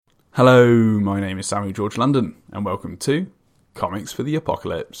Hello, my name is Samuel George London, and welcome to Comics for the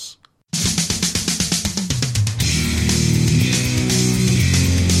Apocalypse.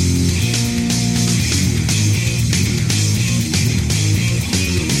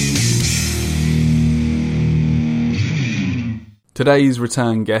 Today's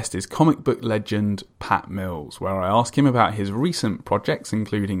return guest is comic book legend Pat Mills, where I ask him about his recent projects,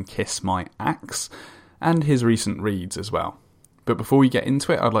 including Kiss My Axe, and his recent reads as well. But before we get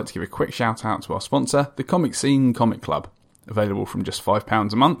into it, I'd like to give a quick shout out to our sponsor, the Comic Scene Comic Club. Available from just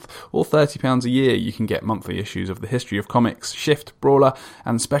 £5 a month or £30 a year, you can get monthly issues of the history of comics, Shift, Brawler,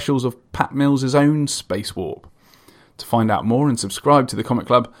 and specials of Pat Mills' own Space Warp. To find out more and subscribe to the Comic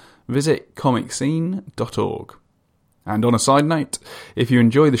Club, visit comicscene.org. And on a side note, if you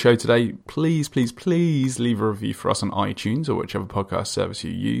enjoy the show today, please leave a review for us on iTunes or whichever podcast service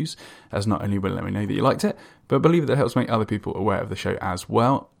you use, as not only will it let me know that you liked it, but believe that helps make other people aware of the show as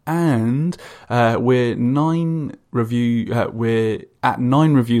well. And we're at 9 reviews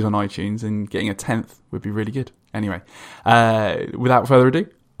on iTunes, and getting a 10th would be really good. Anyway, without further ado,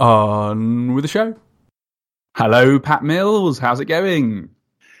 on with the show. Hello, Pat Mills. How's it going?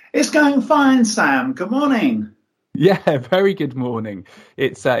 It's going fine, Sam. Good morning. Yeah, very good morning.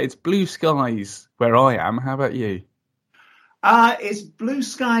 It's blue skies where I am. How about you? It's blue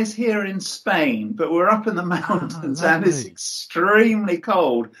skies here in Spain, but we're up in the mountains and it's extremely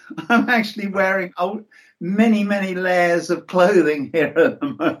cold. I'm actually wearing many layers of clothing here at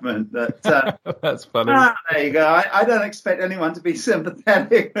the moment. But, that's funny. There you go. I don't expect anyone to be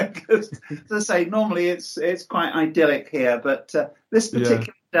sympathetic because, as I say, normally it's quite idyllic here. But this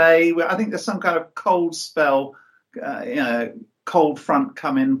particular day, I think there's some kind of cold spell. Cold front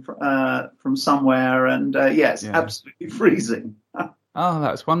coming from somewhere, and it's absolutely freezing. Oh,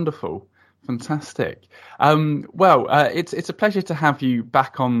 that's wonderful. Fantastic. It's a pleasure to have you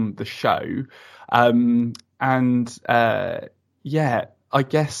back on the show. I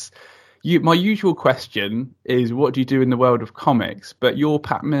guess my usual question is, what do you do in the world of comics? But you're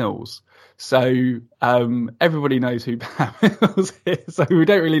Pat Mills. So everybody knows who Pat Mills is, so we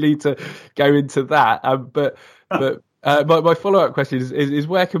don't really need to go into that. But my follow-up question is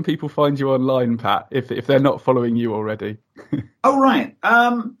where can people find you online, Pat, if they're not following you already? Oh, right.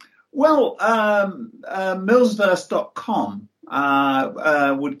 Millsverse.com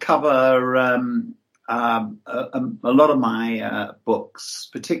would cover a lot of my books,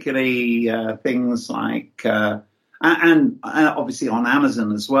 particularly things like... And obviously on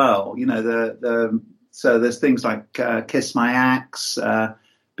Amazon as well, so there's things like Kiss My Axe,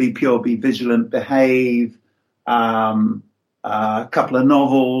 Be Pure, Be Vigilant, Behave, a couple of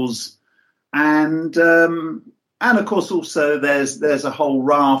novels, and of course also there's a whole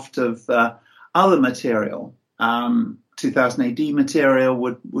raft of other material. 2000 AD material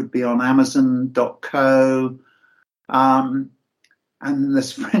would be on Amazon.co. And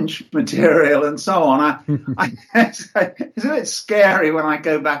there's French material and so on. It's a bit scary when I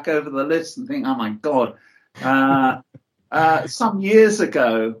go back over the list and think, oh my God. Some years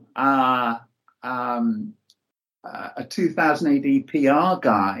ago, a 2000 AD PR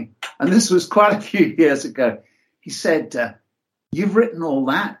guy, and this was quite a few years ago, he said, you've written all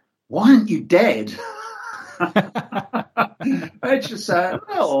that, why aren't you dead? Which is a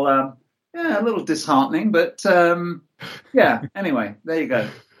little disheartening, but anyway, there you go.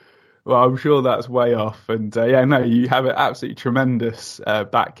 Well, I'm sure that's way off, and you have an absolutely tremendous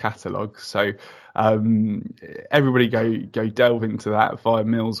back catalogue. So everybody go delve into that via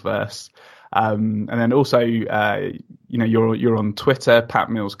Millsverse, and then also you're on Twitter,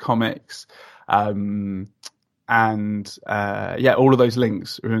 Pat Mills Comics, all of those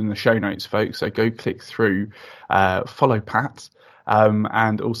links are in the show notes, folks. So go click through, follow Pat.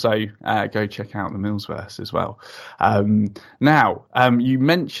 And also go check out the Millsverse as well. Now, you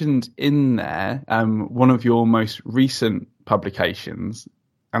mentioned in there one of your most recent publications,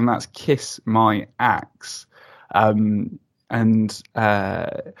 and that's Kiss My Axe. I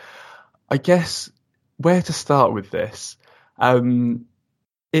guess where to start with this?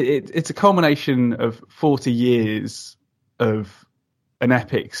 It's a culmination of 40 years of an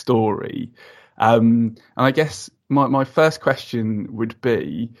epic story. And I guess my first question would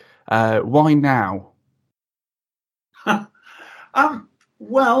be, why now?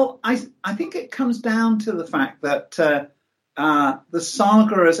 Well, I think it comes down to the fact that the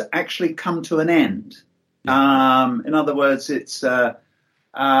saga has actually come to an end. In other words, as I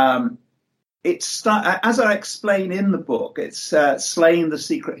explain in the book, it's Slaying the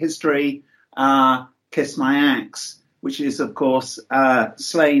Secret History, Kiss My Axe, which is, of course,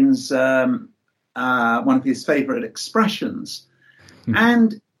 Slane's one of his favourite expressions.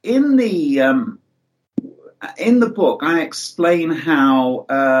 And in the book, I explain how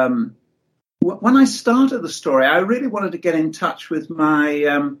when I started the story, I really wanted to get in touch with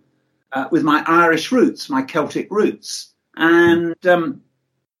my Irish roots, my Celtic roots, and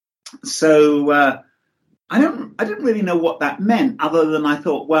so I didn't really know what that meant, other than I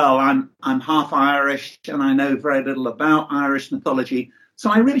thought, well, I'm half Irish and I know very little about Irish mythology,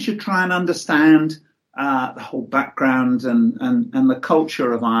 so I really should try and understand the whole background and the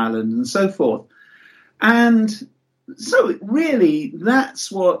culture of Ireland and so forth. And so really,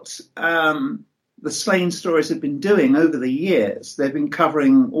 that's what the Slane stories have been doing over the years. They've been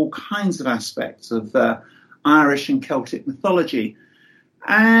covering all kinds of aspects of Irish and Celtic mythology.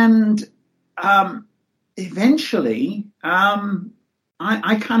 And eventually,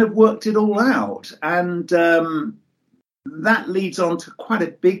 I kind of worked it all out. And that leads on to quite a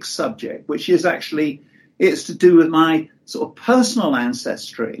big subject, which is actually, it's to do with my sort of personal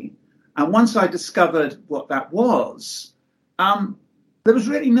ancestry. And once I discovered what that was, there was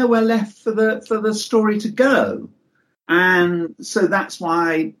really nowhere left for the story to go. And so that's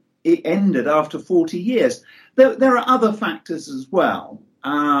why it ended after 40 years. There are other factors as well.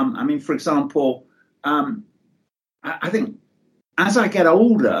 I mean, for example, I think as I get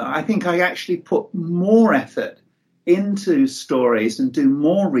older, I think I actually put more effort into stories and do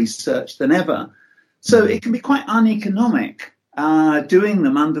more research than ever. So it can be quite uneconomic doing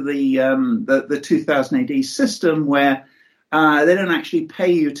them under the 2000 AD system, where they don't actually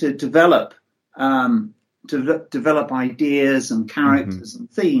pay you to develop ideas and characters and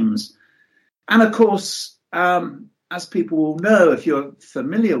themes. And of course, as people will know, if you're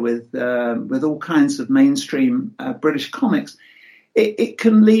familiar with all kinds of mainstream British comics, it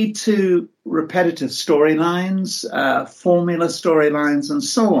can lead to repetitive storylines, formula storylines, and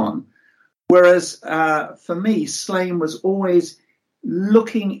so on. Whereas for me, Slane was always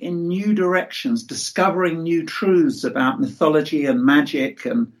looking in new directions, discovering new truths about mythology and magic,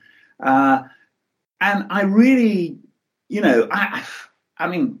 and I really, I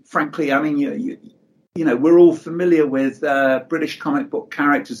mean, frankly, I mean, you know, we're all familiar with British comic book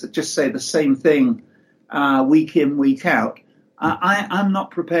characters that just say the same thing week in, week out. I'm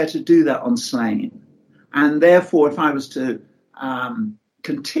not prepared to do that on Slane, and therefore, if I was to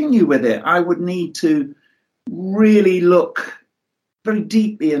continue with it, I would need to really look very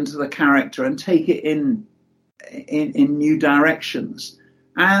deeply into the character and take it in new directions.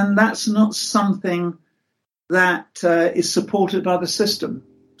 And that's not something that is supported by the system.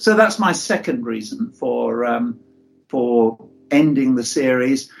 So that's my second reason for ending the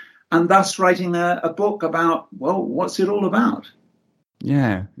series, and thus writing a book about, well, what's it all about?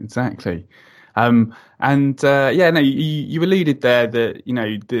 Yeah, exactly. You alluded there that, you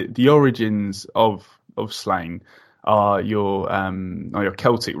know, the origins of Slane are your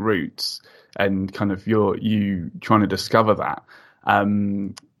Celtic roots, and kind of you trying to discover that.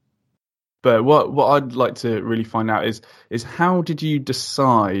 But what I'd like to really find out is how did you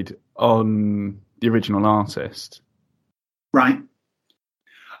decide on the original artist? Right.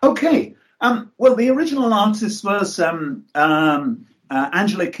 Okay. Well, the original artist was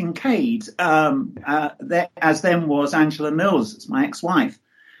Angela Kincaid, as then was Angela Mills, it's my ex-wife.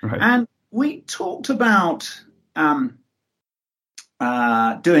 Right. And we talked about doing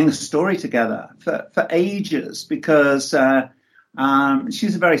a story together for ages, because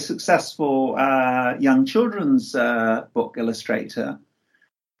she's a very successful young children's book illustrator,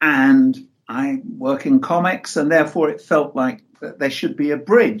 and I work in comics, and therefore it felt like that there should be a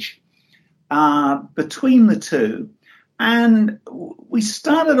bridge between the two. And we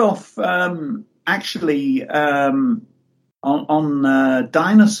started off actually on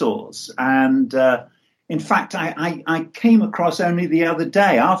dinosaurs. And in fact, I came across only the other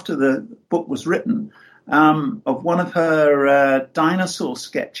day, after the book was written, of one of her dinosaur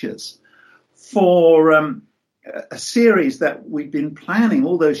sketches for a series that we'd been planning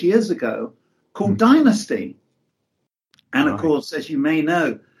all those years ago called Dynasty. And of course, as you may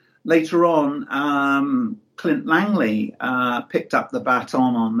know, later on, Clint Langley picked up the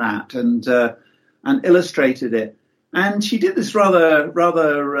baton on that and illustrated it. And she did this rather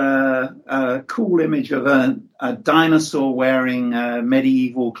cool image of a dinosaur wearing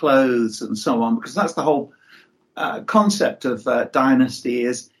medieval clothes and so on, because that's the whole concept of Dynasty,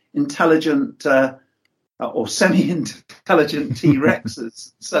 is intelligent or semi-intelligent T-Rexes and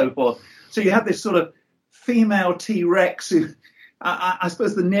so forth. So you have this sort of female T-Rex who, I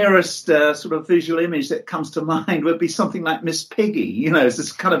suppose the nearest sort of visual image that comes to mind would be something like Miss Piggy, you know, it's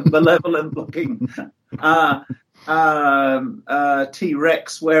this kind of malevolent looking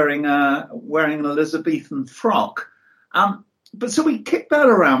T-Rex wearing an Elizabethan frock. but so we kicked that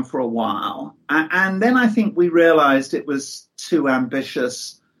around for a while, and then I think we realized it was too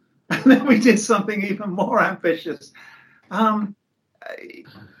ambitious, and then we did something even more ambitious. Angela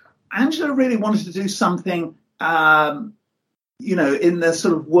really wanted to do something, in the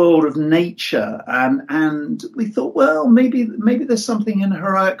sort of world of nature, and we thought, well, maybe there's something in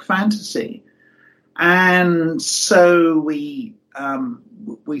heroic fantasy, and so we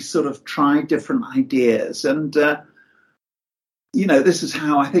sort of tried different ideas, and this is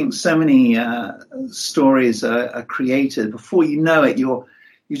how I think so many stories are created. Before you know it, you're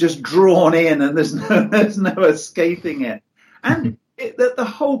just drawn in, and there's no escaping it. And the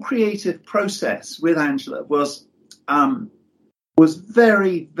whole creative process with Angela was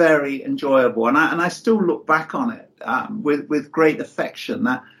very, very enjoyable, and I still look back on it with great affection.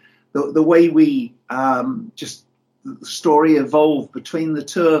 That the way we just the story evolved between the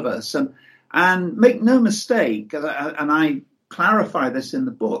two of us, and make no mistake, and I clarify this in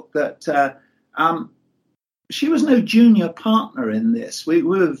the book, that she was no junior partner in this. We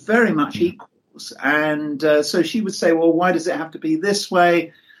were very much equals, and so she would say, well, why does it have to be this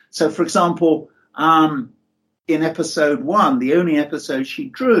way? So, for example, in episode 1, the only episode she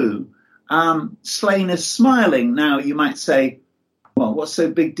drew, Slain is smiling. Now, you might say, well, what's so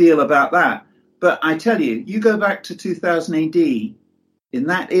big deal about that? But I tell you, you go back to 2000 AD, in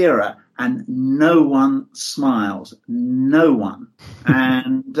that era, and no one smiles. No one.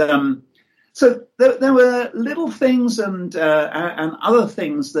 And so there were little things and other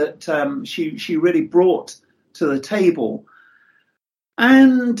things that she really brought to the table.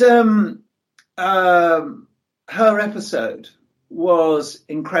 And her episode was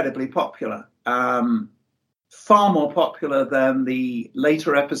incredibly popular. Far more popular than the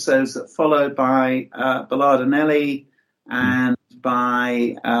later episodes that followed by Belardinelli and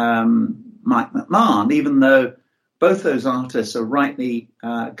by Mike McMahon, even though both those artists are rightly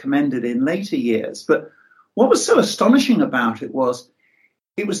commended in later years. But what was so astonishing about it was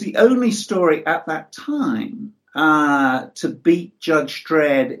the only story at that time to beat Judge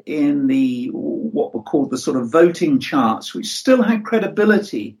Dredd in what were called the sort of voting charts, which still had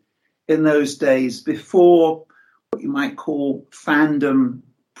credibility in those days before what you might call fandom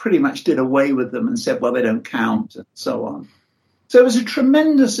pretty much did away with them and said, well, they don't count and so on. So it was a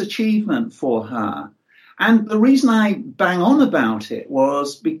tremendous achievement for her. And the reason I bang on about it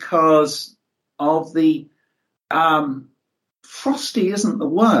was because of the frosty isn't the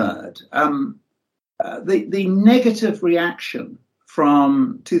word, the negative reaction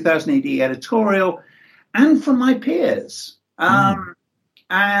from 2000 AD editorial and from my peers. And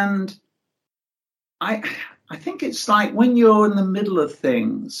I think it's like when you're in the middle of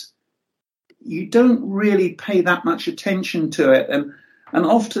things, you don't really pay that much attention to it. And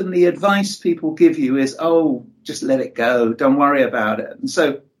often the advice people give you is, oh, just let it go. Don't worry about it. And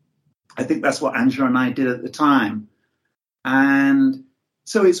so I think that's what Angela and I did at the time. And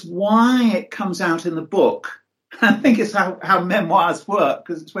so it's why it comes out in the book. I think it's how memoirs work,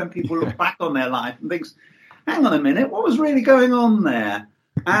 because it's when people look back on their life and think, hang on a minute, what was really going on there?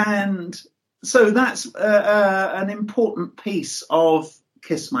 And so that's an important piece of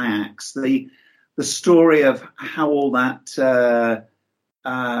Kiss My Axe, the story of how all that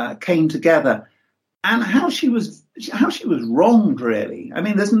came together, and how she was wronged. Really, I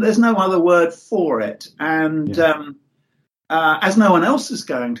mean, there's no other word for it, and as no one else is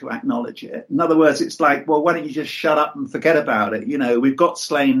going to acknowledge it. In other words, it's like, well, why don't you just shut up and forget about it? We've got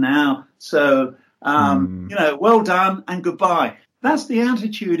Slain now, so well done and goodbye. That's the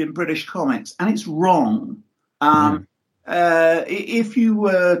attitude in British comics, and it's wrong. If you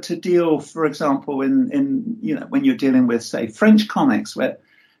were to deal, for example, in when you're dealing with, say, French comics, where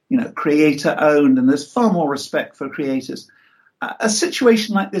creator owned and there's far more respect for creators, a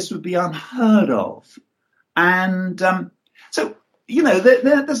situation like this would be unheard of. And so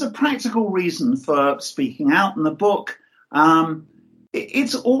there's a practical reason for speaking out in the book.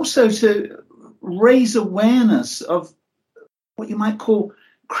 It's also to raise awareness of what you might call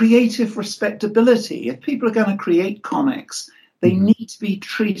creative respectability. If people are going to create comics, they need to be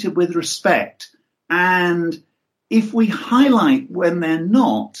treated with respect. And if we highlight when they're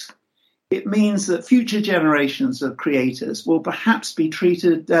not, it means that future generations of creators will perhaps be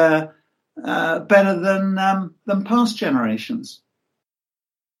treated better than past generations.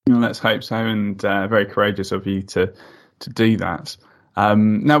 Well, let's hope so, and very courageous of you to do that.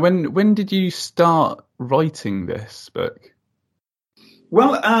 Now, when did you start writing this book?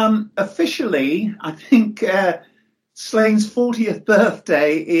 Well, officially, I think Slane's 40th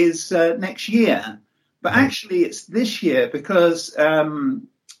birthday is next year. But actually, it's this year because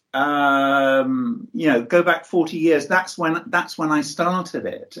go back 40 years. That's when I started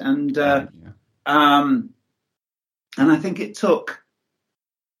it, and I think it took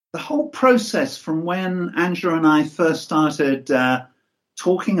the whole process from when Angela and I first started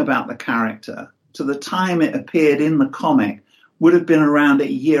talking about the character to the time it appeared in the comic would have been around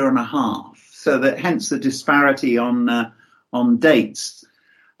a year and a half. So that hence the disparity on dates.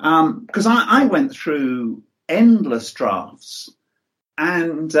 Because I went through endless drafts,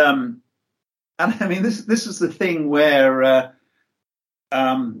 and I mean this is the thing where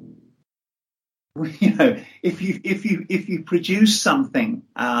if you produce something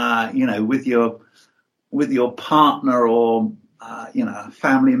with your partner or a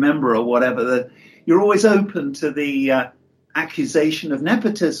family member or whatever, you're always open to the accusation of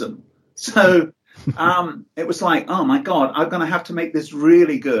nepotism. So it was like, oh my God, I'm going to have to make this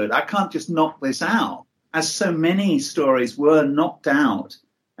really good. I can't just knock this out, as so many stories were knocked out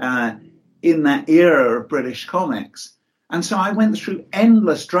in that era of British comics. And so I went through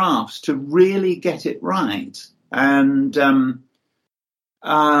endless drafts to really get it right. And so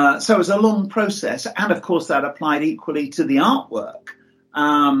it was a long process. And of course, that applied equally to the artwork,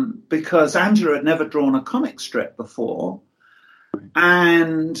 because Angela had never drawn a comic strip before.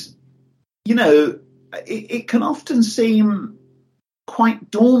 And it can often seem quite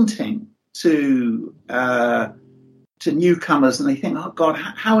daunting to newcomers, and they think, "Oh God,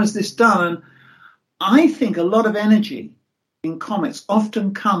 how is this done?" And I think a lot of energy in comics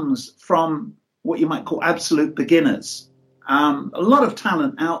often comes from what you might call absolute beginners. A lot of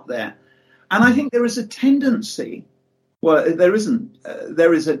talent out there, and I think there is a tendency. Well, there isn't.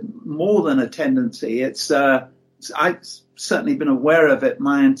 There is more than a tendency. I've certainly been aware of it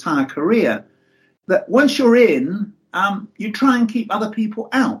my entire career, that once you're in, you try and keep other people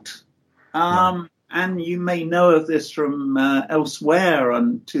out. And you may know of this from elsewhere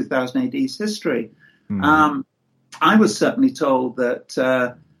on 2000 AD's history. I was certainly told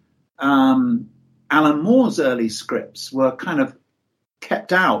that Alan Moore's early scripts were kind of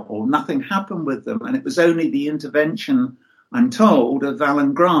kept out, or nothing happened with them. And it was only the intervention, I'm told, of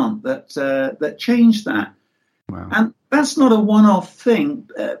Alan Grant that changed that. Wow. And that's not a one-off thing.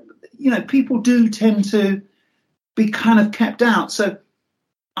 People do tend to be kind of kept out. So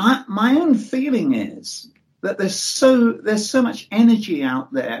my own feeling is that there's so much energy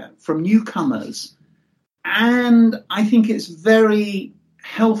out there from newcomers, and I think it's very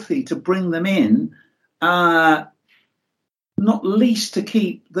healthy to bring them in, not least to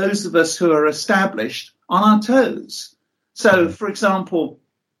keep those of us who are established on our toes. So, for example,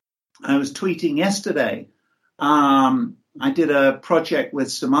 I was tweeting yesterday. I did a project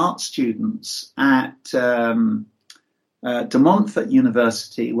with some art students at De Montfort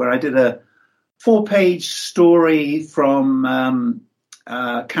University, where I did a 4-page story from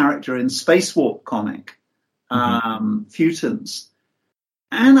a character in Spacewalk comic, Futons.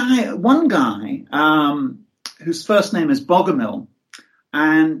 And one guy whose first name is Bogomil,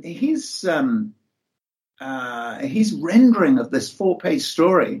 and he's rendering of this 4-page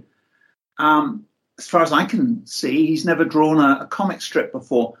story. As far as I can see, he's never drawn a comic strip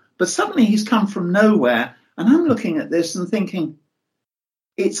before, but suddenly he's come from nowhere. And I'm looking at this and thinking,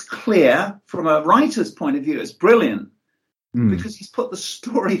 it's clear from a writer's point of view, it's brilliant, because he's put the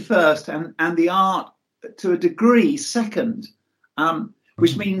story first and the art to a degree second,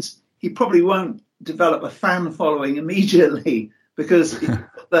 which means he probably won't develop a fan following immediately, because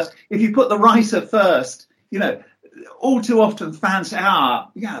if you put the writer first, all too often fans say,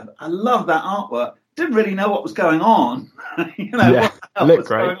 yeah, I love that artwork. Didn't really know what was going on. What the hell was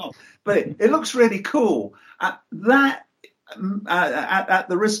going on. But it looks really cool. At the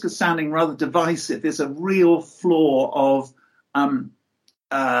risk of sounding rather divisive, is a real flaw of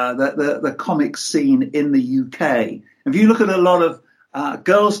the comic scene in the UK. If you look at a lot of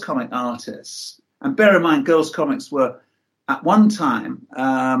girls' comic artists, and bear in mind, girls' comics were at one time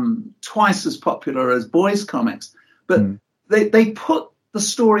twice as popular as boys' comics, but they put the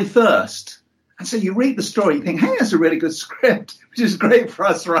story first. And so you read the story, you think, hey, that's a really good script, which is great for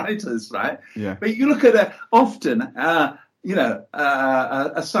us writers, right? Yeah. But you look at often, a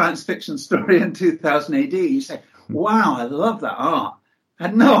science fiction story in 2000 AD, you say, wow, I love that art. I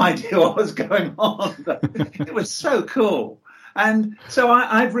had no idea what was going on, but it was so cool. And so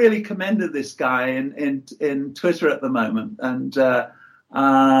I've really commended this guy in Twitter at the moment. And,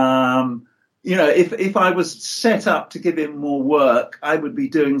 if I was set up to give him more work, I would be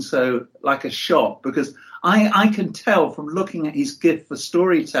doing so like a shot, because I can tell from looking at his gift for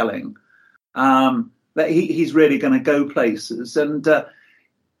storytelling that he's really going to go places. And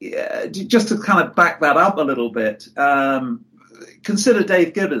just to kind of back that up a little bit, consider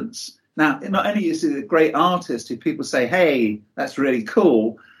Dave Gibbons. Now, not only is he a great artist who people say, hey, that's really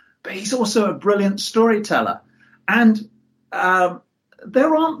cool, but he's also a brilliant storyteller. And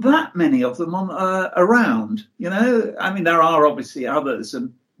there aren't that many of them around, I mean, there are obviously others,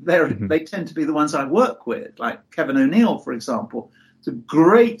 and they tend to be the ones I work with, like Kevin O'Neill, for example. He's a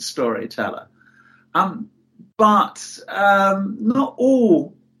great storyteller. But not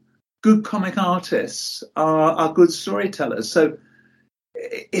all good comic artists are good storytellers. So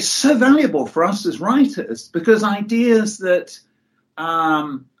it's so valuable for us as writers, because ideas that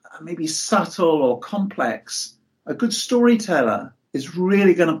maybe subtle or complex, a good storyteller is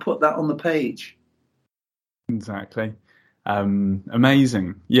really going to put that on the page. Exactly.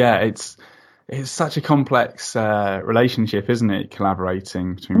 Amazing. Yeah, it's such a complex relationship, isn't it?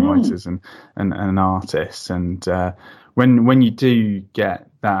 Collaborating between writers and artists, and when you do get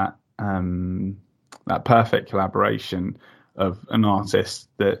that perfect collaboration of an artist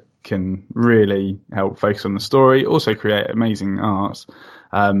that can really help focus on the story, also create amazing art,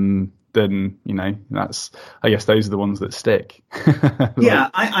 then I guess those are the ones that stick.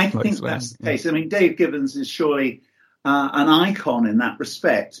 I think that's the case. I mean, Dave Gibbons is surely an icon in that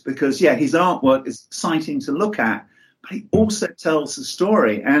respect, because his artwork is exciting to look at, but he also tells the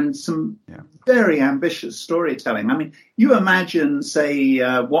story, and some very ambitious storytelling. I mean, you imagine, say,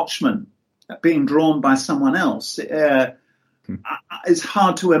 Watchmen being drawn by someone else. It's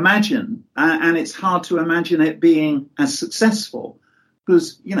hard to imagine, and it's hard to imagine it being as successful,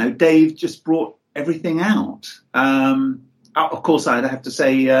 because Dave just brought everything out. Of course, I'd have to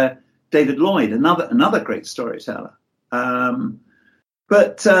say David Lloyd, another great storyteller.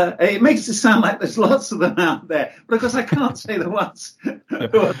 But it makes it sound like there's lots of them out there. But of course, I can't say the ones who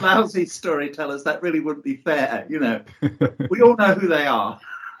are lousy storytellers. That really wouldn't be fair. We all know who they are.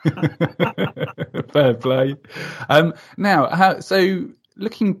 Fair play. Now, so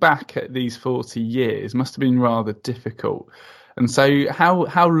looking back at these 40 years must have been rather difficult. And so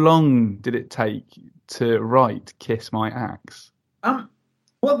how long did it take to write Kiss My Axe?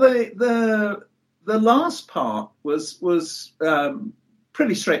 Well, the last part was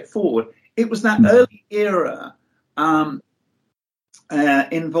pretty straightforward. It was that early era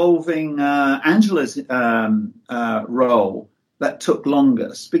involving Angela's role that took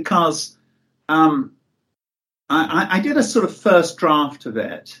longest, because I did a sort of first draft of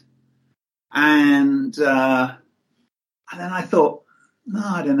it, and then I thought, no,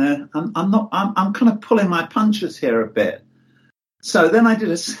 I don't know, I'm kind of pulling my punches here a bit. So then I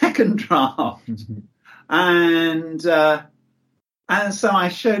did a second draft, and so I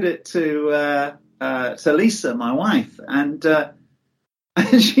showed it to Lisa, my wife, and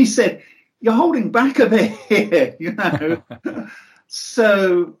she said, "You're holding back a bit here,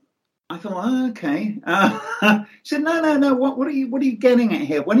 So I thought, oh, okay. She said, no. What are you getting at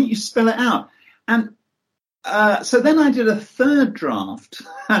here? Why don't you spell it out? And so then I did a third draft,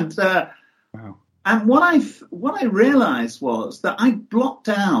 and wow. And what I realized was that I blocked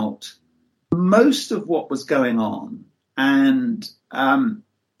out most of what was going on, and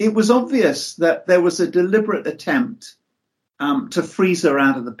it was obvious that there was a deliberate attempt to freeze her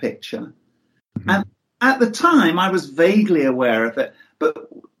out of the picture. Mm-hmm. And at the time, I was vaguely aware of it, but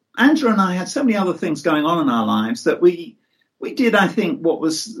Angela and I had so many other things going on in our lives that we did, I think, what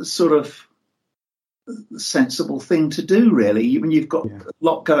was sort of the sensible thing to do, really. When you've got a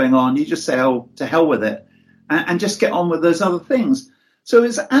lot going on, you just say, oh, to hell with it, and just get on with those other things. So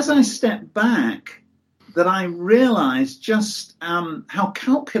it's as I stepped back that I realized just how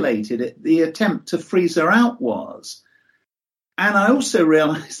calculated the attempt to freeze her out was. And I also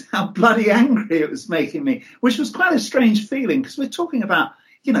realized how bloody angry it was making me, which was quite a strange feeling, because we're talking about,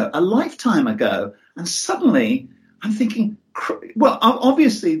 a lifetime ago. And suddenly I'm thinking, well,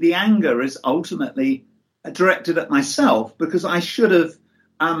 obviously the anger is ultimately directed at myself, because I should have,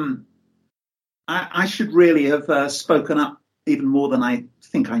 I should really have spoken up even more than I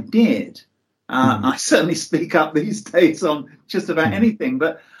think I did. I certainly speak up these days on just about anything.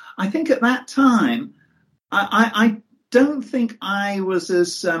 But I think at that time, I don't think I was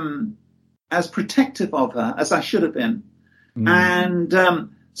as protective of her as I should have been. And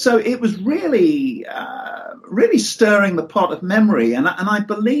so it was really stirring the pot of memory. And I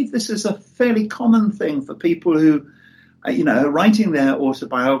believe this is a fairly common thing for people who, are writing their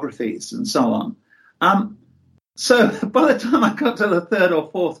autobiographies and so on. So by the time I got to the third or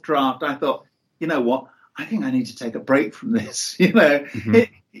fourth draft, I thought, you know what? I think I need to take a break from this.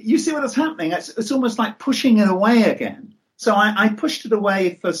 You see what's happening? It's almost like pushing it away again. So I pushed it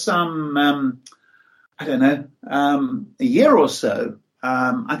away for some, a year or so.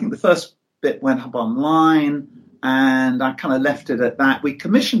 I think the first bit went up online. and I kind of left it at that. We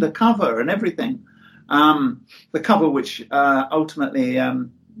commissioned a cover and everything. The cover, which ultimately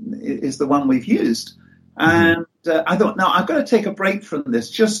is the one we've used. And I thought, no, I've got to take a break from this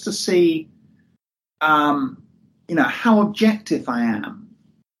just to see, how objective I am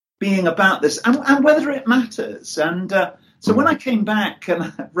being about this and whether it matters. And so when I came back and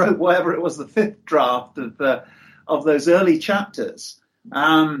I wrote whatever it was, the fifth draft of those early chapters,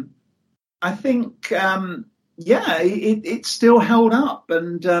 I think, it still held up.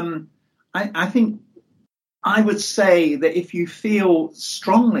 And I think I would say that if you feel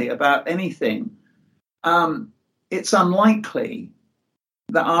strongly about anything, it's unlikely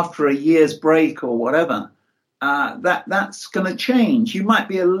that after a year's break or whatever, that's going to change. You might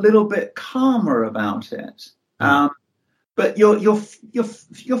be a little bit calmer about it, but your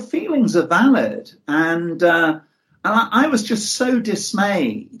feelings are valid. And I was just so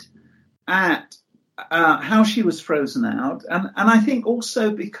dismayed at how she was frozen out, and I think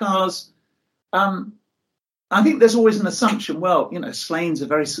also because I think there's always an assumption, well, Slane's a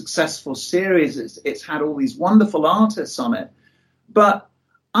very successful series. It's had all these wonderful artists on it. But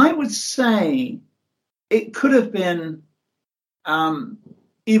I would say it could have been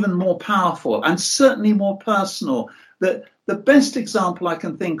even more powerful and certainly more personal. The best example I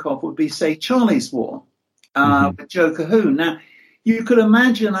can think of would be, say, Charlie's War with Joe Cahoon. Now, you could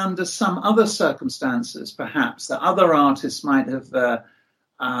imagine under some other circumstances, perhaps, that other artists might have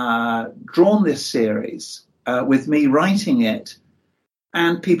drawn this series with me writing it,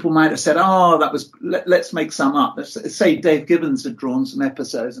 and people might have said, let's make some up. Let's say Dave Gibbons had drawn some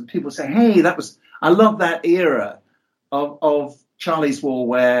episodes, and people say, hey, I love that era of Charlie's War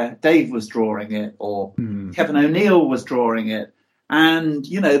where Dave was drawing it, or Kevin O'Neill was drawing it. And,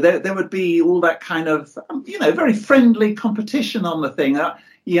 there would be all that kind of, very friendly competition on the thing.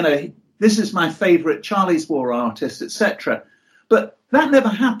 This is my favorite Charlie's War artist, etc. But that never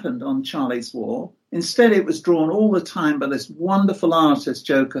happened on Charlie's War. Instead, it was drawn all the time by this wonderful artist,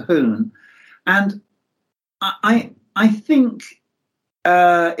 Joe Cahoon. And I think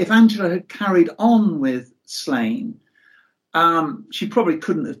if Angela had carried on with Slane, she probably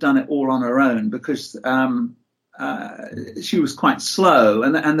couldn't have done it all on her own, because she was quite slow,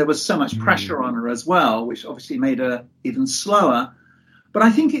 and there was so much pressure on her as well, which obviously made her even slower. But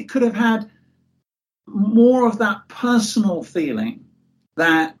I think it could have had more of that personal feeling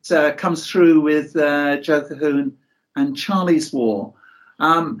that comes through with Joe Cahoon and Charlie's War.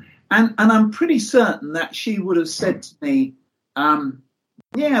 And I'm pretty certain that she would have said to me, why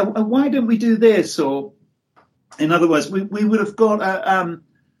don't we do this? Or, in other words, we would have got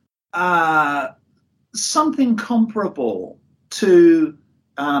something comparable to,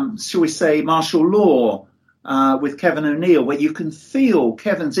 shall we say, martial law with Kevin O'Neill, where you can feel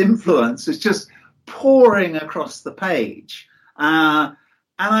Kevin's influence is just pouring across the page. And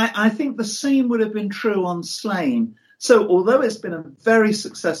I think the same would have been true on Slane. So although it's been a very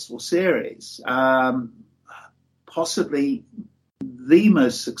successful series, possibly the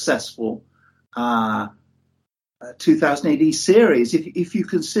most successful 2000 AD series, if you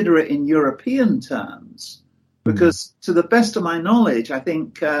consider it in European terms, because to the best of my knowledge, I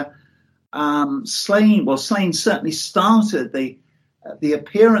think Slane certainly started the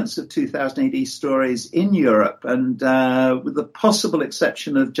appearance of 2000 AD stories in Europe, and with the possible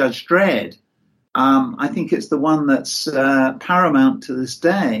exception of Judge Dredd, I think it's the one that's paramount to this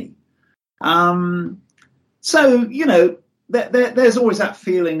day. There's always that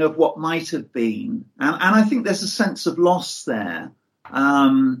feeling of what might have been, and I think there's a sense of loss there.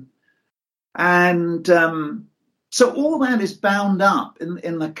 So all that is bound up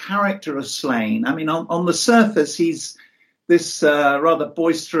in the character of Slane. I mean, on the surface, he's this rather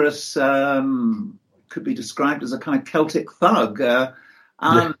boisterous, could be described as a kind of Celtic thug. But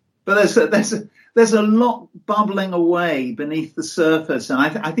there's a lot bubbling away beneath the surface, and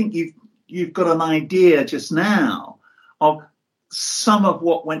I think you've got an idea just now of some of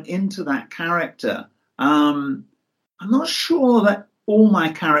what went into that character. I'm not sure that all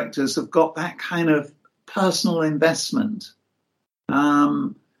my characters have got that kind of personal investment.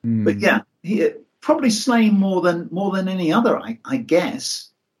 But yeah, probably Slane more than any other, I guess.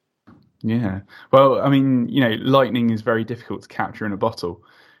 Yeah. Well, I mean, lightning is very difficult to capture in a bottle,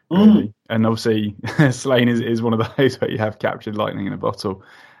 really. And obviously Slane is one of those where you have captured lightning in a bottle.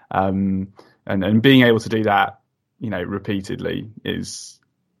 And being able to do that, repeatedly is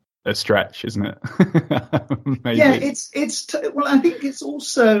a stretch, isn't it? Maybe. Yeah, well, I think it's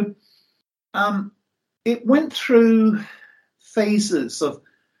also, it went through phases of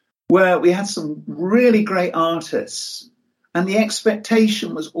where we had some really great artists, and the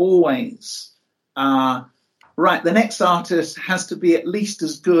expectation was always right, the next artist has to be at least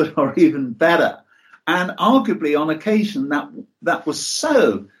as good or even better. And arguably on occasion that was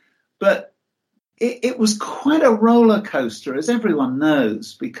so, but it was quite a roller coaster, as everyone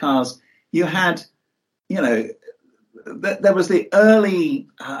knows, because you had, there was the early,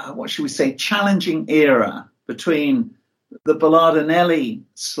 challenging era between the Bellardinelli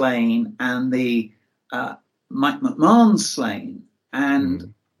slaying and the Mike McMahon slaying,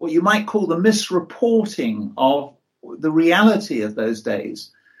 and what you might call the misreporting of the reality of those days.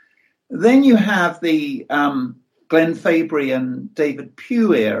 Then you have the Glenn Fabry and David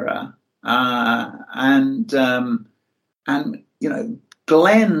Pugh era, and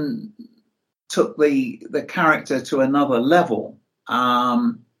Glenn took the character to another level,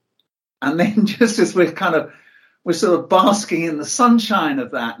 and then just as we're sort of basking in the sunshine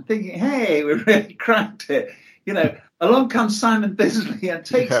of that and thinking, hey, we really cracked it, along comes Simon Bisley and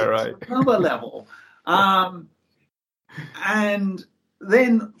takes it to another level, and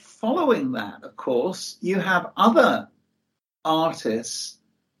then following that, of course, you have other artists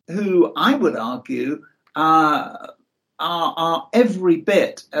who I would argue are every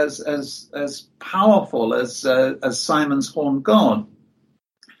bit as powerful as Simon's Horned God,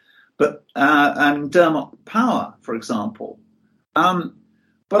 but and Dermot Power, for example. But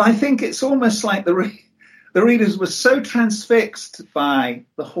I think it's almost like the readers were so transfixed by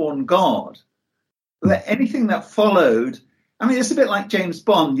the Horned God that anything that followed. I mean, it's a bit like James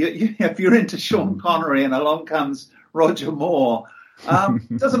Bond. If you're into Sean Connery and along comes Roger Moore,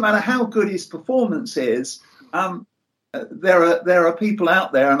 doesn't matter how good his performance is. There are people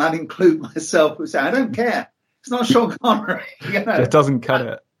out there, and I'd include myself, who say, I don't care. It's not Sean Connery. It doesn't cut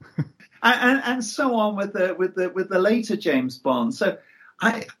it. and so on with the later James Bond. So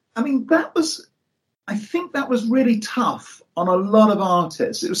I think that was really tough on a lot of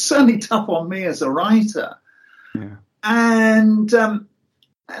artists. It was certainly tough on me as a writer. Yeah. And some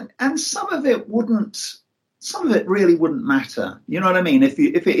of it really wouldn't matter. You know what I mean? If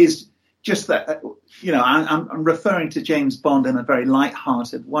it is just that, I'm referring to James Bond in a very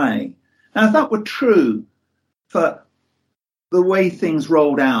light-hearted way. Now, if that were true for the way things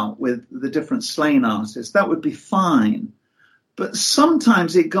rolled out with the different Slane artists, that would be fine. But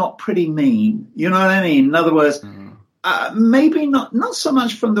sometimes it got pretty mean. You know what I mean? In other words, maybe not so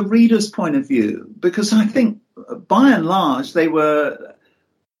much from the reader's point of view, because I think by and large they were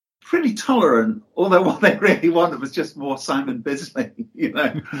pretty tolerant, although what they really wanted was just more Simon Bisley,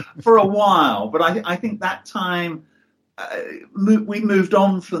 for a while. But I think that time we moved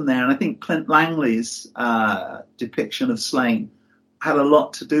on from there, and I think Clint Langley's depiction of Slane had a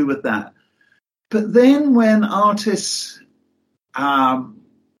lot to do with that. But then when artists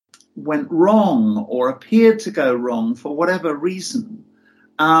went wrong or appeared to go wrong for whatever reason,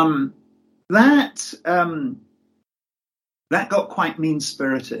 that got quite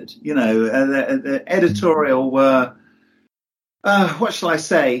mean-spirited. The editorial were, what shall I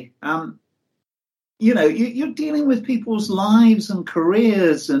say? You're dealing with people's lives and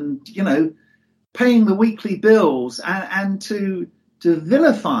careers and, paying the weekly bills and to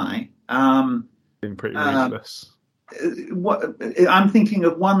vilify. Being pretty ruthless. I'm thinking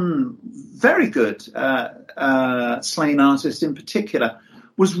of one very good Slane artist in particular,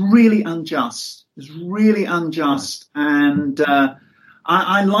 was really unjust. It was really unjust, and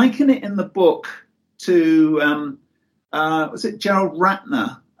I liken it in the book to was it Gerald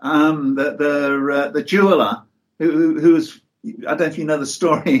Ratner, the jeweler who was, I don't know if you know the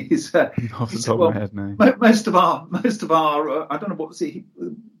story. He's off the top of my head, no. Most of our I don't know what was he.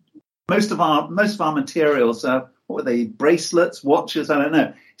 Most of our materials are, what were they, bracelets, watches, I don't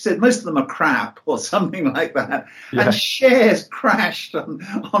know. He said most of them are crap or something like that. Yeah. And shares crashed on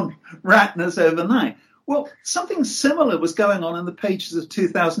Ratner's overnight. Well, something similar was going on in the pages of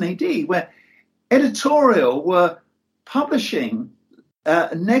 2000 AD, where editorial were publishing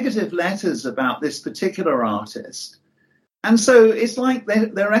negative letters about this particular artist. And so it's like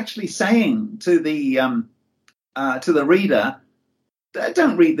they're actually saying to the reader,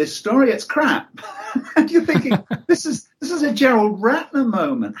 don't read this story, it's crap. And you're thinking, this is a Gerald Ratner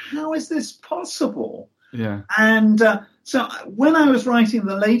moment. How is this possible? Yeah. And so when I was writing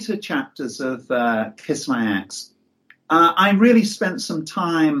the later chapters of Kiss My Axe, I really spent some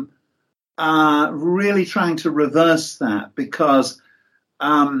time really trying to reverse that, because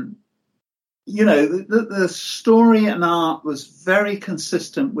the story and art was very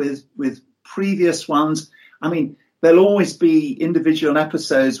consistent with previous ones. I mean, there'll always be individual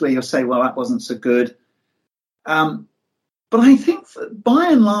episodes where you'll say, well, that wasn't so good. But I think by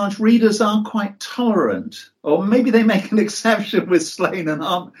and large, readers are quite tolerant, or maybe they make an exception with Slane and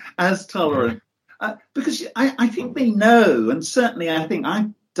aren't as tolerant. because I think they know, and certainly I think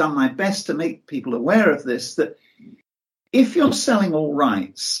I've done my best to make people aware of this, that if you're selling all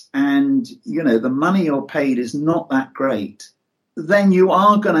rights and, the money you're paid is not that great, then you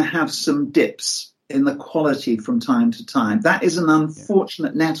are going to have some dips in the quality from time to time. That is an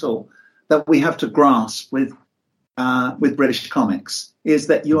unfortunate nettle that we have to grasp with British comics, is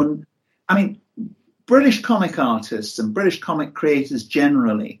that British comic artists and British comic creators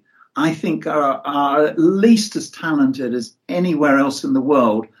generally, I think, are at least as talented as anywhere else in the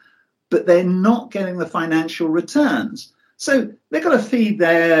world, but they're not getting the financial returns. So they've got to feed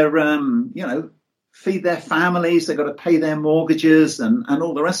their, feed their families. They've got to pay their mortgages and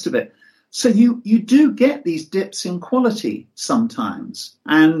all the rest of it. So you do get these dips in quality sometimes.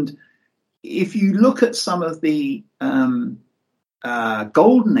 And if you look at some of the Golden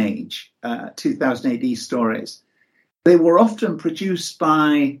Age 2000 AD stories, they were often produced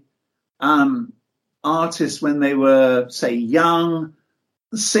by artists when they were, say, young,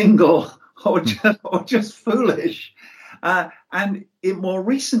 single, or just foolish. And in more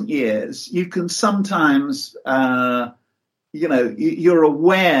recent years, you can sometimes, you're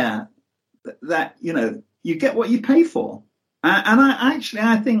aware that, you get what you pay for. And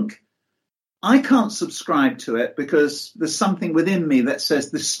I think I can't subscribe to it because there's something within me that says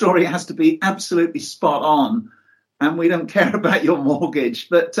the story has to be absolutely spot on and we don't care about your mortgage.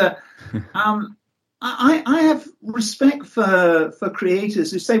 But I have respect for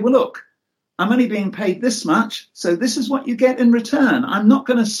creators who say, well, look, I'm only being paid this much, so this is what you get in return. I'm not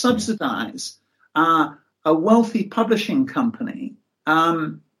going to subsidize a wealthy publishing company,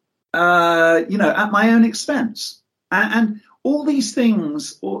 at my own expense. And all these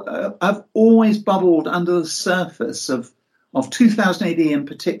things have always bubbled under the surface of 2000 AD in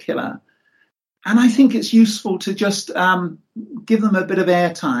particular. And I think it's useful to just give them a bit of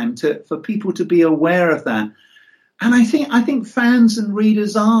airtime for people to be aware of that. And I think fans and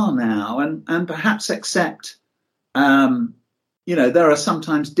readers are now, and perhaps accept, there are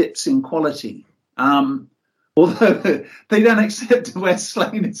sometimes dips in quality, although they don't accept where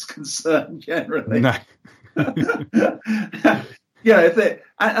Slane is concerned generally. No.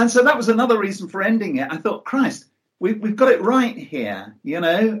 And so that was another reason for ending it. I thought, Christ, we've got it right here,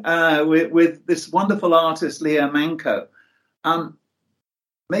 with this wonderful artist, Leo Manco.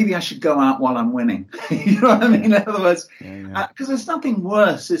 Maybe I should go out while I'm winning. You know what I mean? In other words, because there's nothing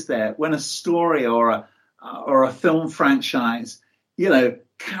worse, is there, when a story or a film franchise,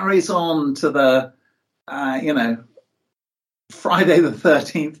 carries on to the, Friday the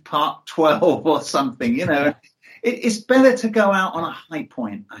 13th, part 12 or something. It's better to go out on a high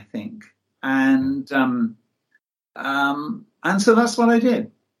point, I think. And so that's what I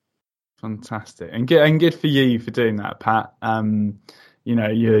did. Fantastic, and good for you for doing that, Pat. You're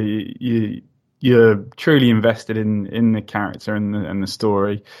truly invested in the character and the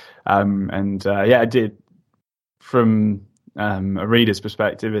story, I did. From a reader's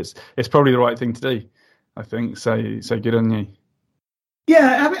perspective, it's probably the right thing to do, I think. So good on you.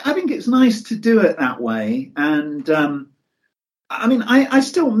 Yeah, I think it's nice to do it that way, and I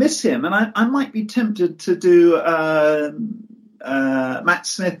still miss him, and I might be tempted to do. Matt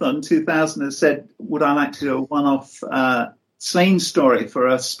Smith on 2000 has said, would I like to do a one-off Slane story for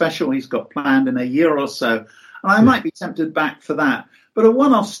a special he's got planned in a year or so? And I might be tempted back for that. But a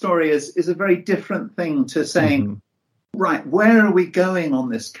one-off story is a very different thing to saying, right, where are we going on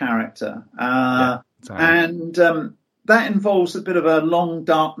this character? And that involves a bit of a long,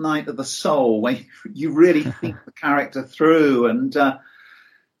 dark night of the soul where you really think the character through. And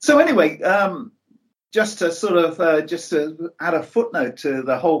so anyway, just to add a footnote to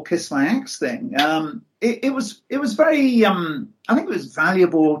the whole Kiss My Axe thing, it was very, I think it was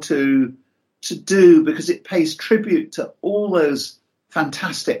valuable to do because it pays tribute to all those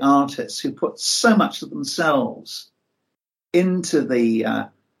fantastic artists who put so much of themselves into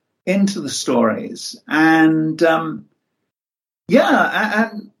the stories, and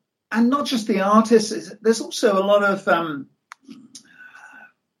and not just the artists. There's also a lot of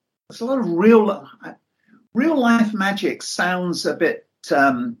real life magic. Sounds a bit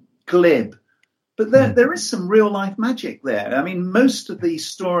glib, but there is some real life magic there. I mean, most of these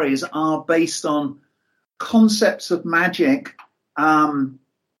stories are based on concepts of magic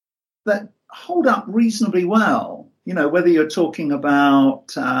that hold up reasonably well. Whether you're talking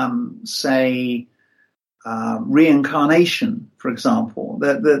about, say, reincarnation, for example.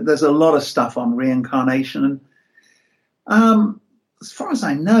 There's a lot of stuff on reincarnation, and as far as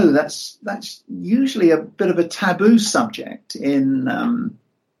I know, that's usually a bit of a taboo subject in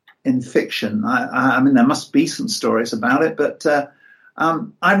fiction. I mean, there must be some stories about it, but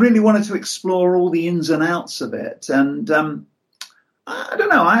I really wanted to explore all the ins and outs of it. And I don't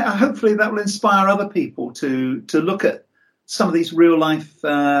know, I hopefully that will inspire other people to look at some of these real life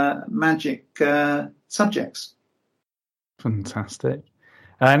magic subjects. Fantastic.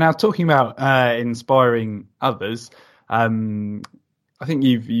 Now, talking about inspiring others, I think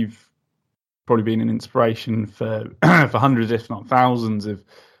you've probably been an inspiration for for hundreds, if not thousands, of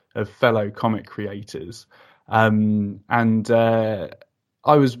fellow comic creators. And I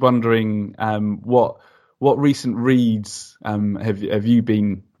was wondering what recent reads have you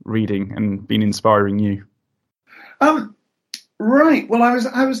been reading and been inspiring you? Right. Well,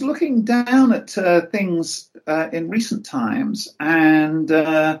 I was looking down at things in recent times, and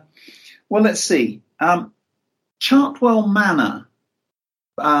well, let's see. Chartwell Manor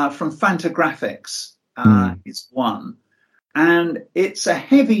from Fantagraphics is one, and it's a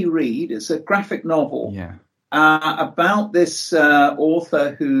heavy read. It's a graphic novel about this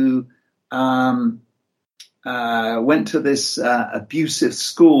author who went to this abusive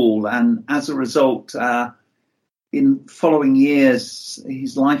school, and as a result, in following years,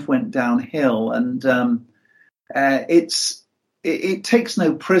 his life went downhill, and it takes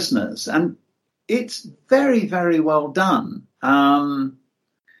no prisoners, and it's very, very well done. I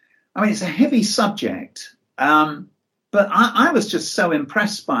mean, it's a heavy subject, but I was just so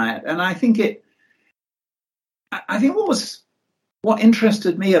impressed by it, and I think what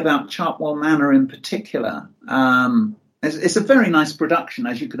interested me about Chartwell Manor in particular, it's a very nice production,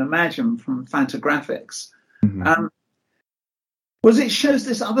 as you can imagine, from Fantagraphics. Mm-hmm. Was it shows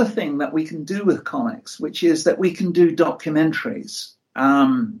this other thing that we can do with comics, which is that we can do documentaries.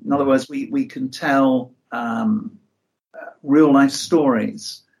 In other words, we can tell real life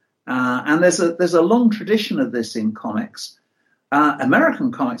stories, and there's a long tradition of this in comics.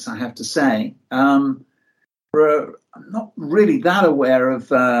 American comics, I have to say, I'm not really that aware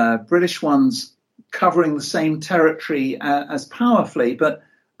of British ones covering the same territory as powerfully, but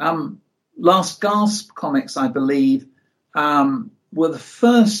Last Gasp Comics, I believe, were the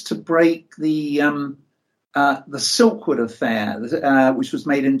first to break the Silkwood affair, which was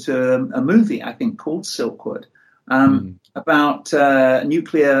made into a movie, I think, called Silkwood, about a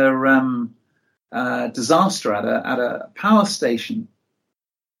nuclear disaster at a power station.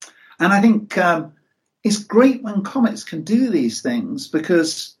 And I think it's great when comics can do these things,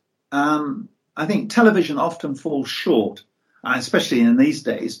 because I think television often falls short, especially in these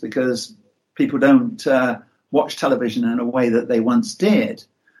days, because people don't watch television in a way that they once did.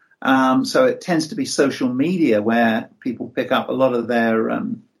 So it tends to be social media where people pick up a lot of their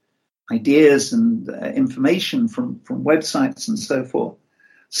ideas and information from websites and so forth.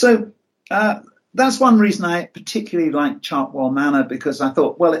 So that's one reason I particularly like Chartwell Manor, because I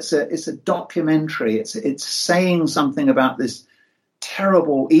thought, well, it's a documentary. It's saying something about this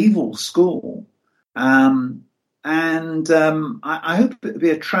terrible, evil school. And I hope it will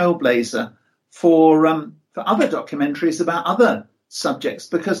be a trailblazer for other documentaries about other subjects,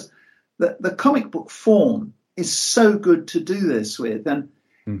 because the comic book form is so good to do this with. And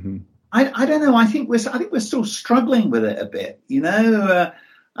I don't know. I think we're still struggling with it a bit, you know.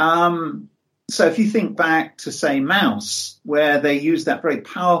 So if you think back to, say, Mouse, where they use that very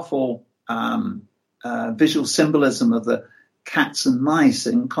powerful visual symbolism of the cats and mice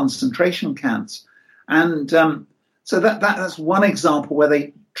in concentration camps, and so that's one example where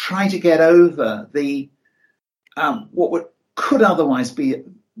they try to get over the what could otherwise be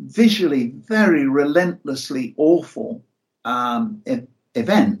visually very relentlessly awful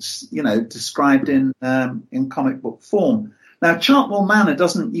events, you know, described in comic book form. Now, Chartwell Manor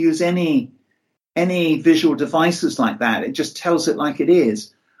doesn't use any visual devices like that. It just tells it like it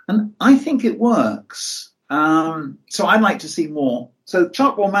is, and I think it works. So I'd like to see more. So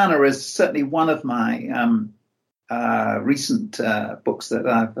Chartwell Manor is certainly one of my recent books that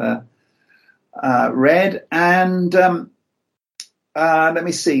I've read. And let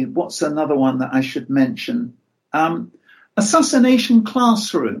me see, what's another one that I should mention? Assassination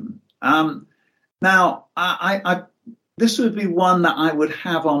Classroom. Now, I this would be one that I would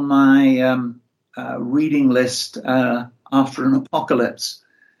have on my reading list after an apocalypse.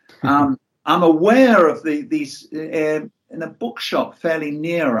 I'm aware of these in a bookshop fairly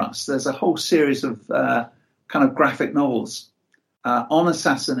near us. There's a whole series of kind of graphic novels on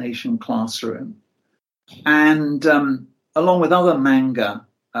Assassination Classroom, and along with other manga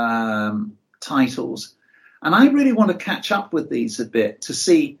titles. And I really want to catch up with these a bit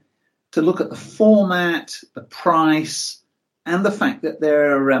to look at the format, the price, and the fact that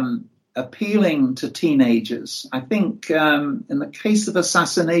they're appealing to teenagers. I think in the case of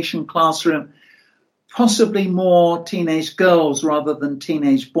Assassination Classroom, possibly more teenage girls rather than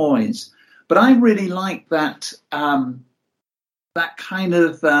teenage boys. But I really like that that kind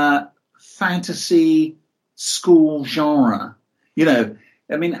of fantasy school genre. You know,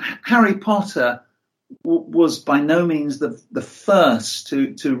 I mean, Harry Potter was by no means the first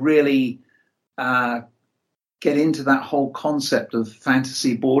to really get into that whole concept of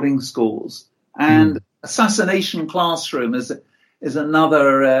fantasy boarding schools. And Assassination Classroom is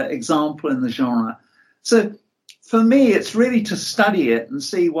another example in the genre. So for me, it's really to study it and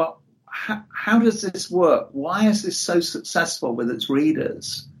see how does this work? Why is this so successful with its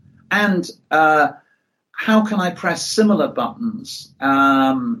readers? And how can I press similar buttons?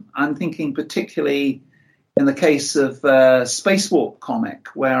 I'm thinking particularly in the case of Spacewalk comic,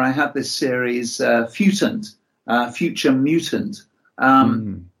 where I had this series, Futant, Future Mutant,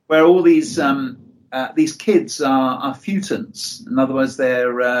 where all these kids are futants. In other words,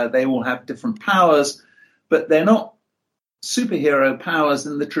 they all have different powers, but they're not superhero powers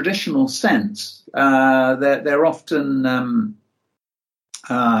in the traditional sense. They're often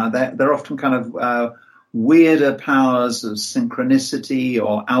kind of weirder powers of synchronicity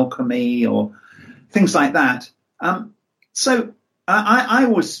or alchemy or things like that. So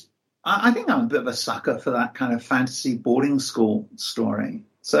I think I'm a bit of a sucker for that kind of fantasy boarding school story.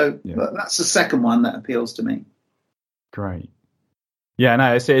 So that's the second one that appeals to me. Great. Yeah,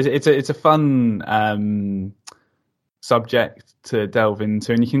 no, it's a fun subject to delve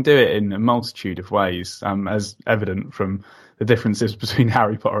into, and you can do it in a multitude of ways, as evident from the differences between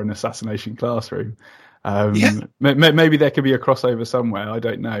Harry Potter and Assassination Classroom. Maybe there could be a crossover somewhere. I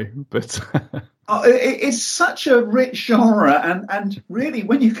don't know, but it's such a rich genre, and really,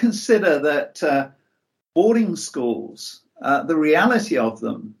 when you consider that boarding schools, the reality of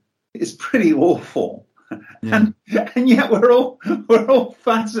them is pretty awful, and yet we're all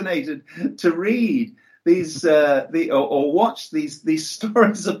fascinated to read these or watch these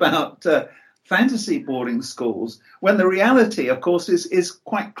stories about fantasy boarding schools, when the reality, of course, is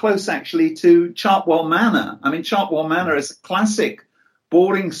quite close actually to Chartwell Manor. I mean, Chartwell Manor is a classic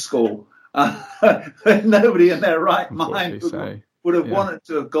boarding school. Nobody in their right mind would have wanted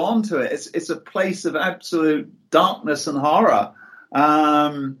to have gone to it. It's a place of absolute darkness and horror.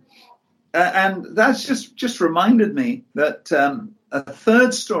 And that's just reminded me that a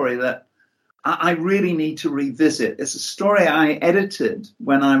third story that I really need to revisit. It's a story I edited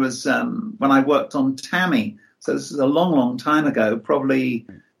when I worked on Tammy. So this is a long, long time ago, probably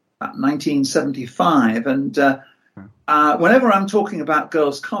about 1975. And whenever I'm talking about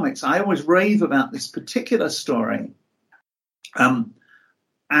girls' comics, I always rave about this particular story. And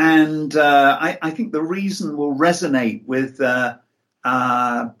I think the reason will resonate with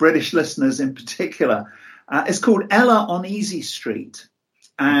British listeners in particular. It's called Ella on Easy Street.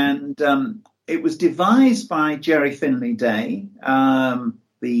 And it was devised by Jerry Finley Day,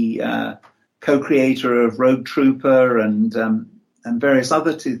 the co-creator of Rogue Trooper and various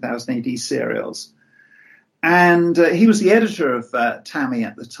other 2000 AD serials. And he was the editor of Tammy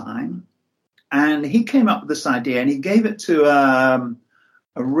at the time. And he came up with this idea, and he gave it to a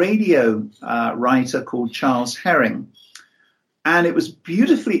radio writer called Charles Herring. And it was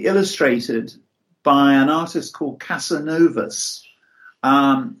beautifully illustrated by an artist called Casanovas,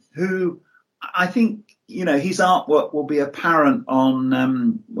 who I think, his artwork will be apparent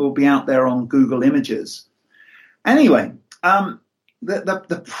will be out there on Google Images. Anyway,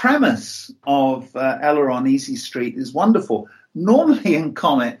 the premise of Ella on Easy Street is wonderful. Normally in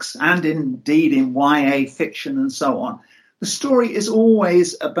comics and indeed in YA fiction and so on, the story is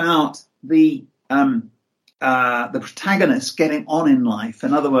always about the protagonist getting on in life.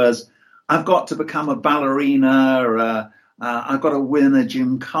 In other words, I've got to become a ballerina, or I've got to win a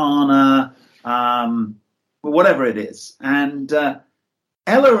gymkhana, whatever it is. And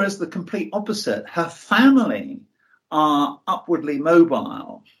Ella is the complete opposite. Her family are upwardly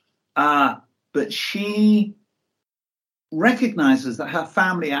mobile, but she recognizes that her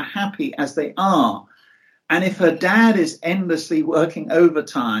family are happy as they are. And if her dad is endlessly working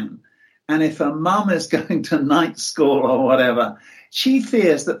overtime, and if her mum is going to night school or whatever, she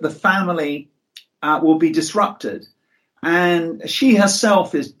fears that the family will be disrupted. And she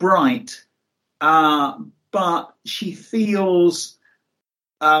herself is bright, but she feels,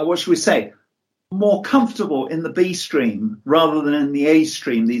 what should we say, more comfortable in the B stream rather than in the A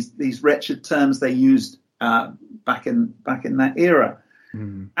stream, these wretched terms they used back in that era.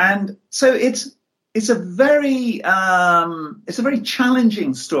 And so it's a very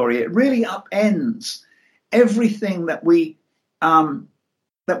challenging story. It really upends everything that we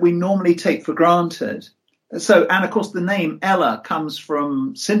normally take for granted. So, and of course, the name Ella comes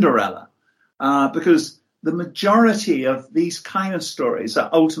from Cinderella, because the majority of these kind of stories are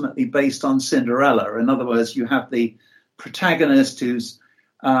ultimately based on Cinderella. In other words, you have the protagonist who's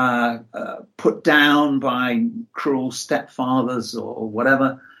put down by cruel stepfathers or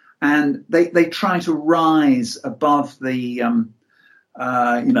whatever, and they try to rise above the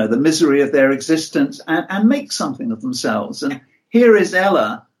the misery of their existence and make something of themselves. And here is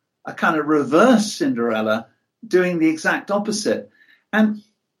Ella, a kind of reverse Cinderella, doing the exact opposite. And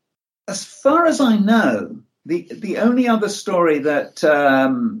as far as I know, the only other story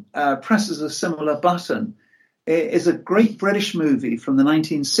that presses a similar button is a great British movie from the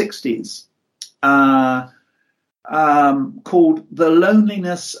 1960s called The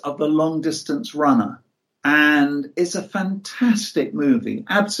Loneliness of the Long Distance Runner. And it's a fantastic movie,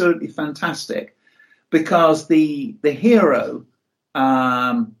 absolutely fantastic, because the hero,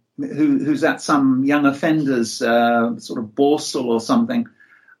 who's at some young offenders sort of borsal or something,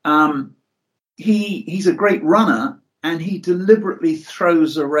 he's a great runner, and he deliberately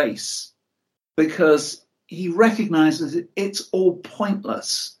throws a race because he recognizes it's all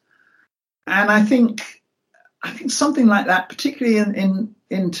pointless. And I think something like that, particularly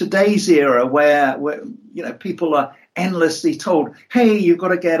in today's era where people are endlessly told, hey, you've got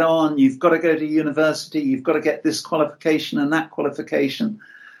to get on, you've got to go to university, you've got to get this qualification and that qualification.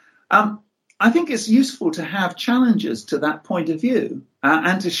 I think it's useful to have challenges to that point of view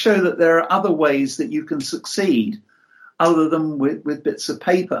and to show that there are other ways that you can succeed other than with bits of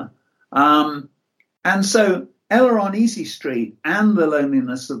paper. And so Ella on Easy Street and The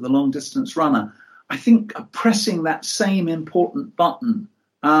Loneliness of the Long Distance Runner, I think, are pressing that same important button.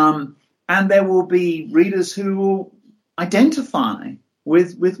 And there will be readers who will identify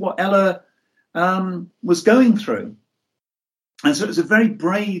with what Ella was going through. And so it's a very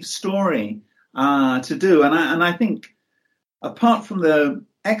brave story to do. And I think, apart from the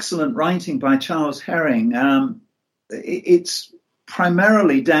excellent writing by Charles Herring, it's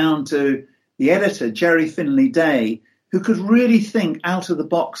primarily down to the editor, Jerry Finley Day, who could really think out of the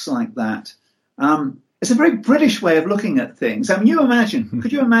box like that. It's a very British way of looking at things. I mean,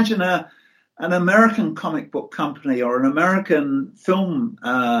 could you imagine an American comic book company or an American film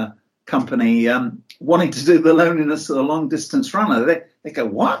company wanting to do The Loneliness of the Long Distance Runner? They go,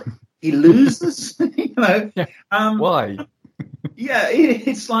 what? He loses? Yeah. Why? Yeah,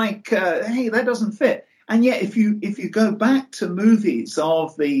 it's like, hey, that doesn't fit. And yet, if you go back to movies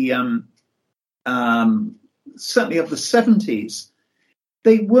of the certainly of the 70s,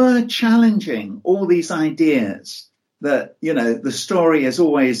 they were challenging all these ideas that, the story is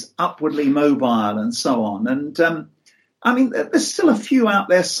always upwardly mobile and so on. And there's still a few out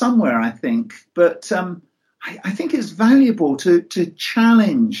there somewhere, I think, but I think it's valuable to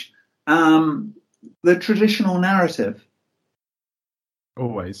challenge the traditional narrative.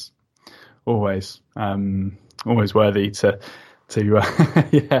 Always worthy to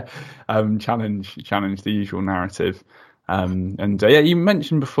challenge the usual narrative. You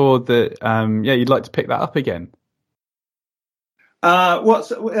mentioned before that you'd like to pick that up again.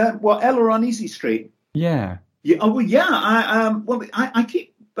 What Ella on Easy Street? Yeah. I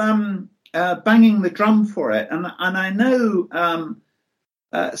keep banging the drum for it, and I know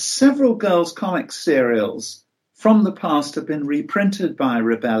several girls' comics serials from the past have been reprinted by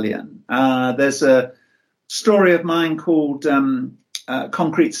Rebellion. There's a story of mine called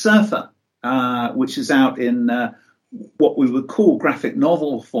Concrete Surfer, which is out in what we would call graphic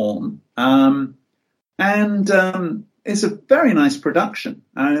novel form. It's a very nice production.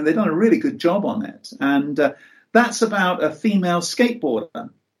 They've done a really good job on it. And that's about a female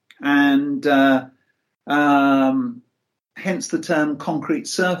skateboarder. And hence the term concrete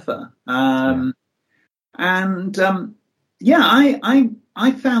surfer.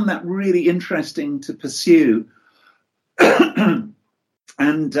 I found that really interesting to pursue. And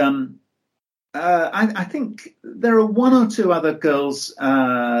I think there are one or two other girls'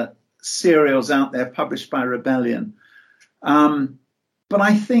 serials out there published by Rebellion. But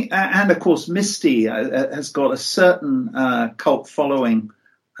I think, and of course, Misty has got a certain cult following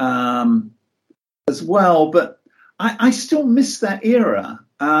as well. But I still miss that era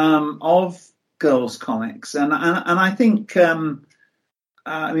of girls' comics. And I think, when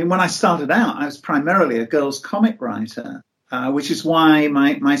I started out, I was primarily a girls' comic writer. Which is why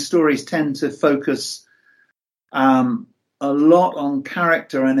my stories tend to focus a lot on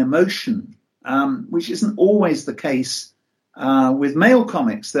character and emotion, which isn't always the case with male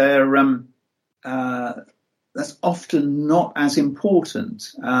comics. That's often not as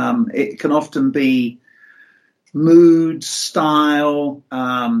important. It can often be mood, style,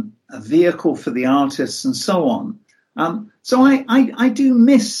 a vehicle for the artists, and so on. So I do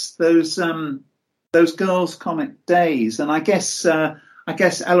miss those girls' comic days, and I guess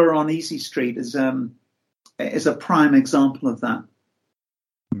Ella on Easy Street is a prime example of that.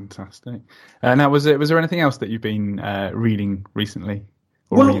 Fantastic. Now, was there anything else that you've been reading recently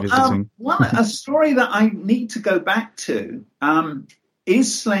or revisiting? A story that I need to go back to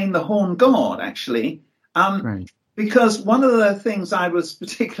is Slain the Horn God, actually, because one of the things I was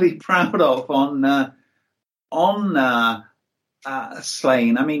particularly proud of on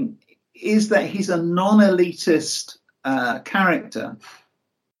Slain, I mean, is that he's a non-elitist character.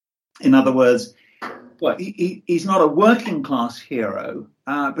 In other words, well, he's not a working class hero,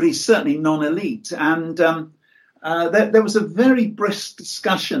 but he's certainly non-elite. And there was a very brisk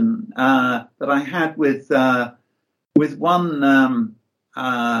discussion that I had with one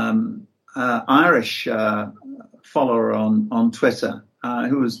Irish follower on Twitter,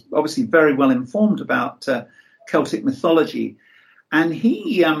 who was obviously very well informed about Celtic mythology, and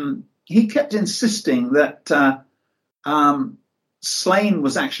he kept insisting that Slain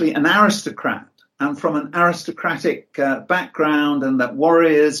was actually an aristocrat, and from an aristocratic background, and that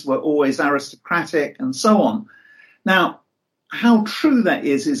warriors were always aristocratic, and so on. Now, how true that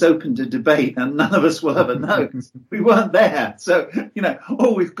is open to debate, and none of us will ever know. We weren't there, so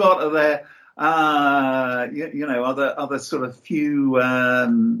all we've got are there, other sort of few,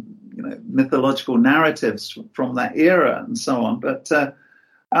 mythological narratives from that era and so on. But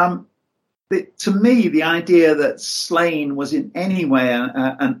to me, the idea that Slain was in any way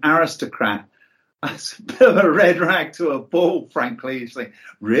an aristocrat, it's a bit of a red rag to a bull, frankly. You think,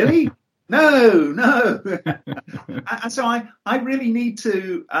 really? No. And so I really need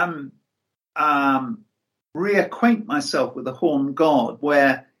to reacquaint myself with the Horn God,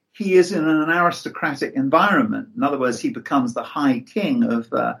 where he is in an aristocratic environment. In other words, he becomes the High King of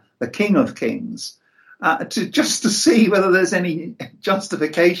the King of Kings. To see whether there's any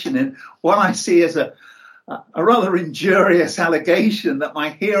justification in what I see as a rather injurious allegation that my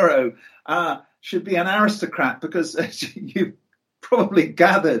hero should be an aristocrat, because as you've probably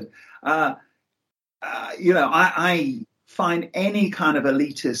gathered, I find any kind of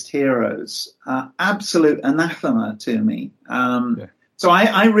elitist heroes absolute anathema to me. So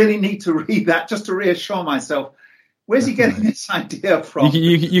I really need to read that just to reassure myself. Where's he getting this idea from?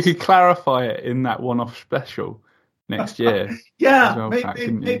 You could clarify it in that one-off special next year. Yeah, well,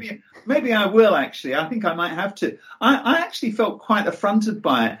 maybe I will, actually. I think I might have to. I actually felt quite affronted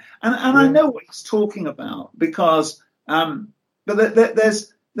by it. And I know what he's talking about, because but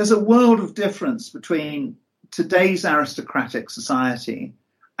there's a world of difference between today's aristocratic society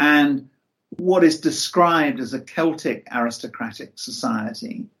and what is described as a Celtic aristocratic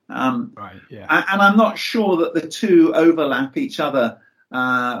society. And I'm not sure that the two overlap each other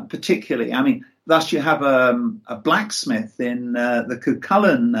particularly. I mean, thus you have a blacksmith in the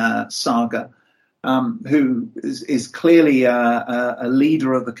Cuchulainn saga, who is clearly a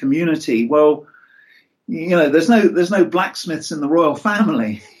leader of the community. Well, there's no blacksmiths in the royal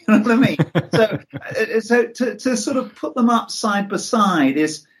family. You know what I mean? So to sort of put them up side by side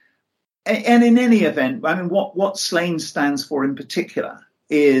is, and in any event, I mean, what Slain stands for in particular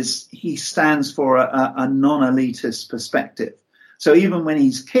is he stands for a non-elitist perspective. So even when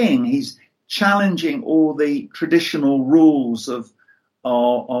he's king, he's challenging all the traditional rules of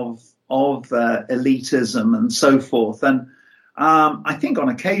elitism and so forth, and I think on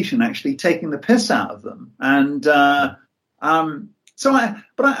occasion actually taking the piss out of them. And so I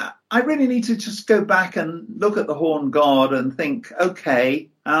really need to just go back and look at the Horn God and think, okay,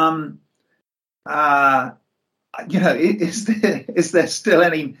 is there still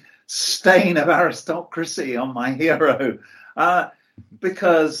any stain of aristocracy on my hero?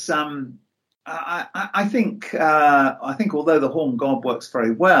 Because I think although the Horn God works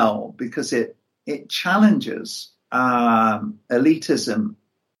very well because it challenges elitism,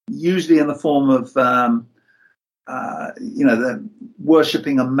 usually in the form of the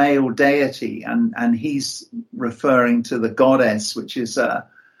worshipping a male deity, and he's referring to the goddess, which is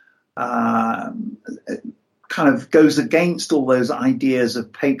kind of goes against all those ideas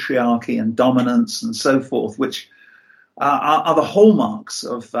of patriarchy and dominance and so forth, which are the hallmarks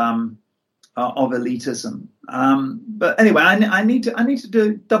of elitism. But anyway, I need to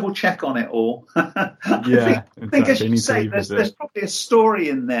do double check on it all. I think I should say there's probably a story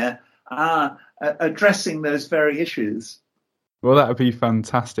in there addressing those very issues. Well, that would be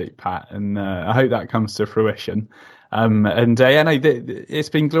fantastic, Pat, and I hope that comes to fruition. It's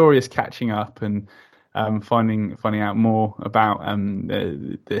been glorious catching up and finding out more about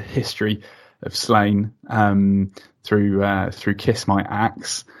the history of Slain through Kiss My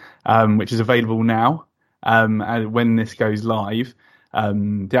Axe, which is available now. And when this goes live,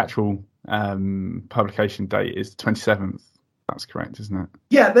 the actual publication date is the 27th. That's correct, isn't it?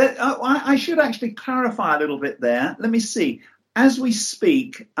 Yeah, I should actually clarify a little bit there. Let me see. As we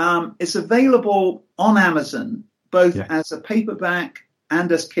speak, it's available on Amazon, both as a paperback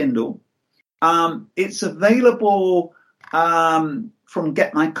and as Kindle. It's available from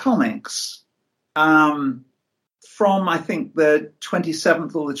Get My Comics from, I think, the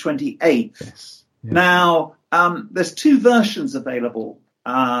 27th or the 28th. Yes. Yeah. Now, there's two versions available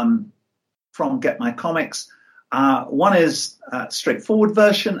from Get My Comics. One is a straightforward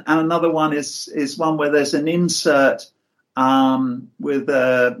version, and another one is one where there's an insert with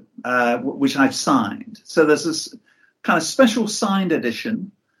which I've signed. So there's this kind of special signed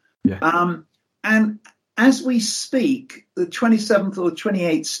edition. Yeah. And as we speak, the 27th or the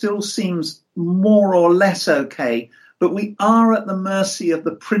 28th still seems more or less okay, but we are at the mercy of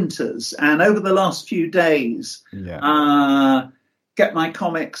the printers. And over the last few days, Get My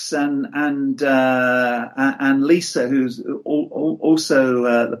Comics and Lisa, who's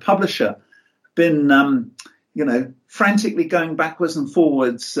also the publisher, been frantically going backwards and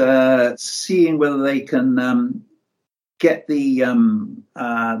forwards, seeing whether they can get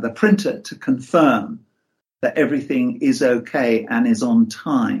the printer to confirm that everything is okay and is on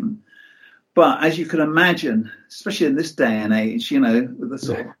time. But as you can imagine, especially in this day and age, with the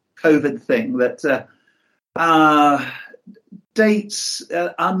sort of COVID thing, that dates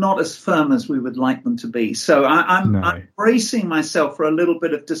are not as firm as we would like them to be. So I'm bracing myself for a little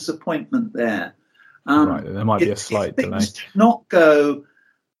bit of disappointment there. Right, there might be a slight delay. If things do not go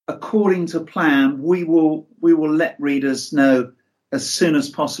according to plan, we will let readers know as soon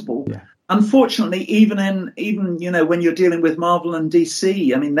as possible. Yeah. Unfortunately, even when you're dealing with Marvel and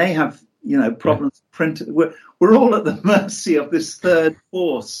DC, I mean, they have problems printed. We're all at the mercy of this third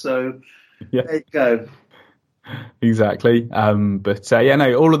force. So there you go. Exactly. All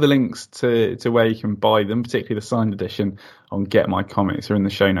of the links to where you can buy them, particularly the signed edition on Get My Comics, are in the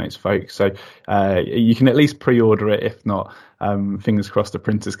show notes, folks. So you can at least pre-order it. If not, fingers crossed the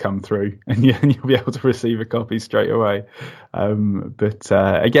printers come through and you'll be able to receive a copy straight away.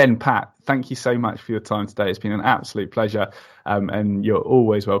 Again, Pat, thank you so much for your time today. It's been an absolute pleasure, and you're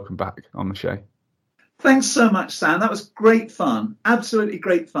always welcome back on the show. Thanks so much, Sam. That was great fun. Absolutely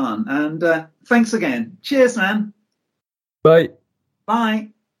great fun. And thanks again. Cheers, man. Bye. Bye.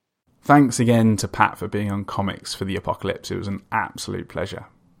 Thanks again to Pat for being on Comics for the Apocalypse. It was an absolute pleasure.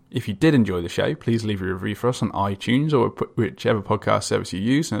 If you did enjoy the show, please leave a review for us on iTunes or whichever podcast service you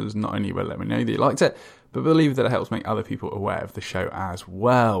use. And not only will let me know that you liked it, but believe that it helps make other people aware of the show as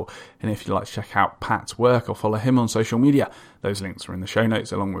well. And if you'd like to check out Pat's work or follow him on social media, those links are in the show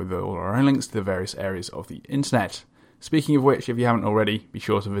notes, along with all our own links to the various areas of the internet. Speaking of which, if you haven't already, be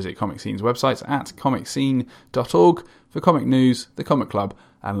sure to visit Comic Scene's website at comicscene.org for comic news, the comic club,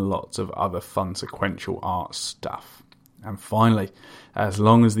 and lots of other fun sequential art stuff. And finally, as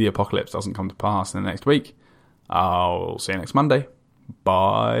long as the apocalypse doesn't come to pass in the next week, I'll see you next Monday.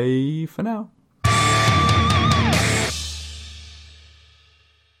 Bye for now.